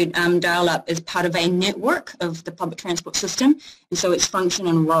Station, if you dial up, is part of a network of the public transport system, and so its function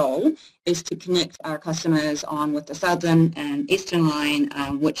and role is to connect our customers on with the Southern and Eastern line,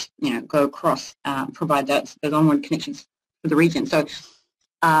 which go across, provide those onward connections for the region. So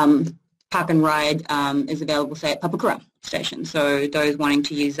park and ride is available, say, at Papakura Station. So those wanting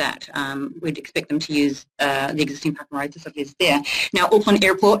to use that, we'd expect them to use the existing park and ride facilities there. Now, Auckland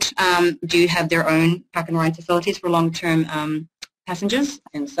Airport do have their own park and ride facilities for long-term passengers,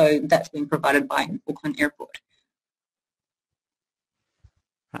 and so that's being provided by Auckland Airport.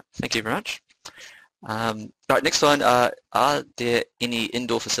 Right, thank you very much. Right, next one. Are there any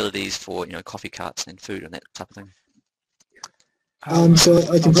indoor facilities for coffee carts and food and that type of thing? So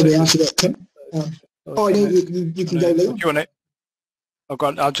I can probably answer that, Tim. You can go, Leo. Do you want it?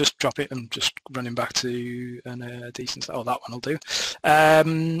 I'll just drop it. I'm just running back to a decent. Oh, that one will do.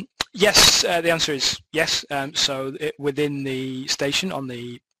 Yes, the answer is yes. So within the station on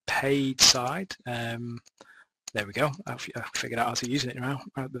the paid side, there we go. I figured out how to use it now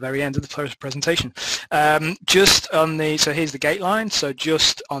at the very end of the presentation. Just on the, so here's the gate line. So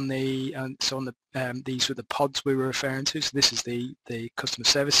just on the, these were the pods we were referring to. So this is the customer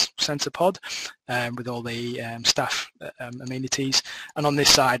service centre pod with all the staff amenities, and on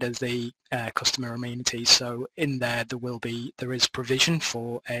this side is the customer amenities. So in there, there is provision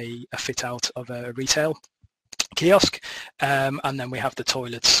for a fit out of a retail kiosk, and then we have the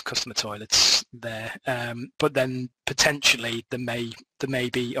toilets, customer toilets there, but then potentially there may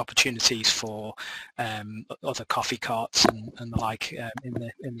be opportunities for other coffee carts and the like in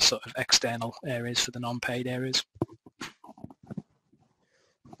the sort of external areas for the non-paid areas.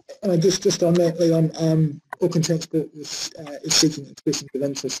 Just on that, Leon, Auckland Transport is seeking expressions of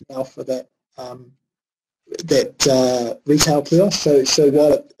interest now for that retail kiosk. So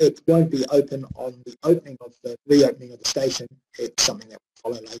while it won't be open on the reopening of the station, it's something that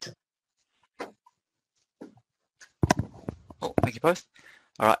will follow later. Oh, thank you both.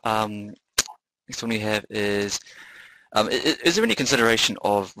 All right. Next one we have is there any consideration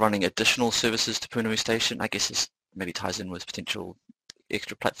of running additional services to Puhinui Station? I guess this maybe ties in with potential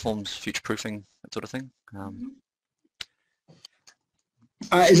extra platforms, future-proofing, that sort of thing.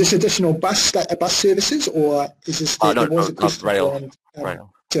 Is this additional bus services, or is this rail?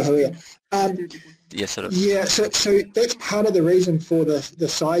 To Huia? Yes, sort of. Yeah, so that's part of the reason for the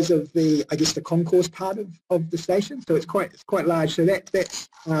size of the concourse part of the station. So it's quite large. So that's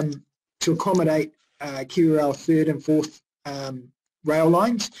to accommodate Kiwirail third and fourth rail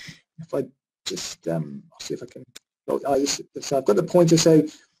lines. If I just I'll see if I can. So I've got the pointer. So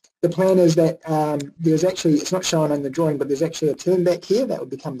the plan is that there's actually, it's not shown on the drawing, but there's actually a turn back here that would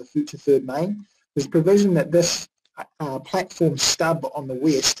become the future third main. There's provision that this platform stub on the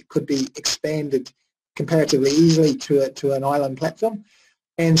west could be expanded comparatively easily to an island platform.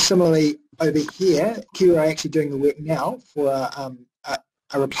 And similarly over here, Kiwirail are actually doing the work now for a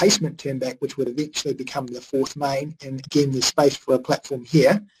replacement turn back, which would eventually become the fourth main. And again, there's space for a platform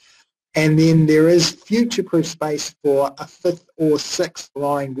here. And then there is future-proof space for a fifth or sixth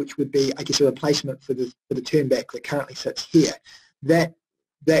line, which would be, I guess, a replacement for the turnback that currently sits here. That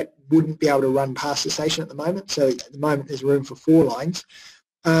wouldn't be able to run past the station at the moment. So at the moment, there's room for 4 lines.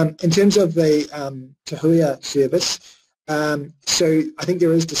 In terms of the Te Huia service, so I think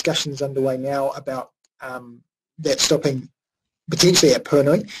there is discussions underway now about that stopping potentially at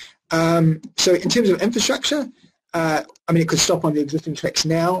Puhinui. So in terms of infrastructure, I mean, it could stop on the existing tracks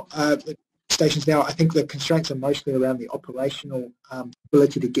now, the stations now. I think the constraints are mostly around the operational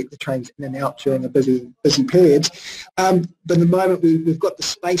ability to get the trains in and out during a busy periods. But at the moment, we've got the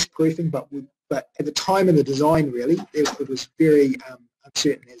space proofing, but at the time of the design, really, it was very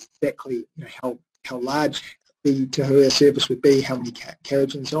uncertain as exactly how large the Te Huia service would be, how many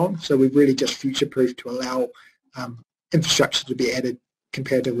carriages and so on. So we've really just future-proofed to allow infrastructure to be added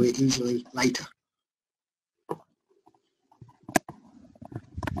comparatively easily later.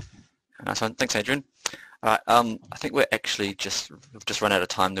 Nice one. Thanks, Adrian. All right, I think we've just run out of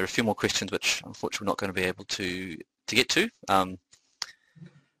time. There are a few more questions which unfortunately we're not going to be able to get to.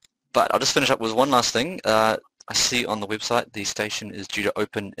 But I'll just finish up with one last thing. I see on the website the station is due to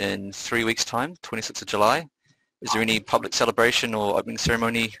open in 3 weeks' time, 26th of July. Is there any public celebration or opening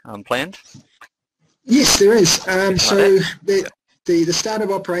ceremony planned? Yes, there is. So the start of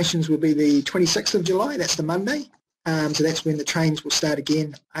operations will be the 26th of July. That's the Monday. So that's when the trains will start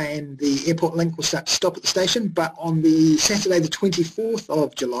again and the airport link will start to stop at the station. But on the Saturday the 24th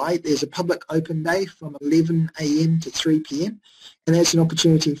of July, there's a public open day from 11 a.m. to 3 p.m. And that's an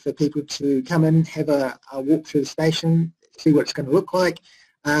opportunity for people to come in, have a walk through the station, see what it's going to look like.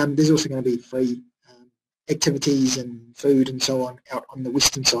 There's also going to be free activities and food and so on out on the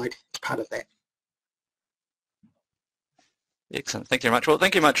western side as part of that. Excellent. Thank you very much. Well,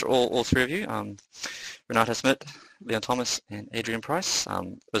 thank you very much, all three of you, Renata Smith, Leon Thomas, and Adrian Price.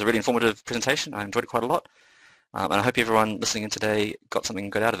 It was a really informative presentation. I enjoyed it quite a lot, and I hope everyone listening in today got something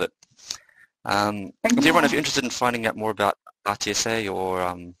good out of it. If you're interested in finding out more about RTSA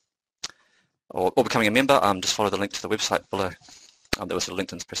or becoming a member, just follow the link to the website below. That was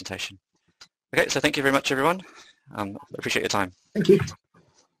linked in this presentation. Okay, so thank you very much, everyone. Appreciate your time. Thank you.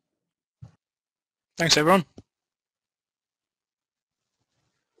 Thanks, everyone.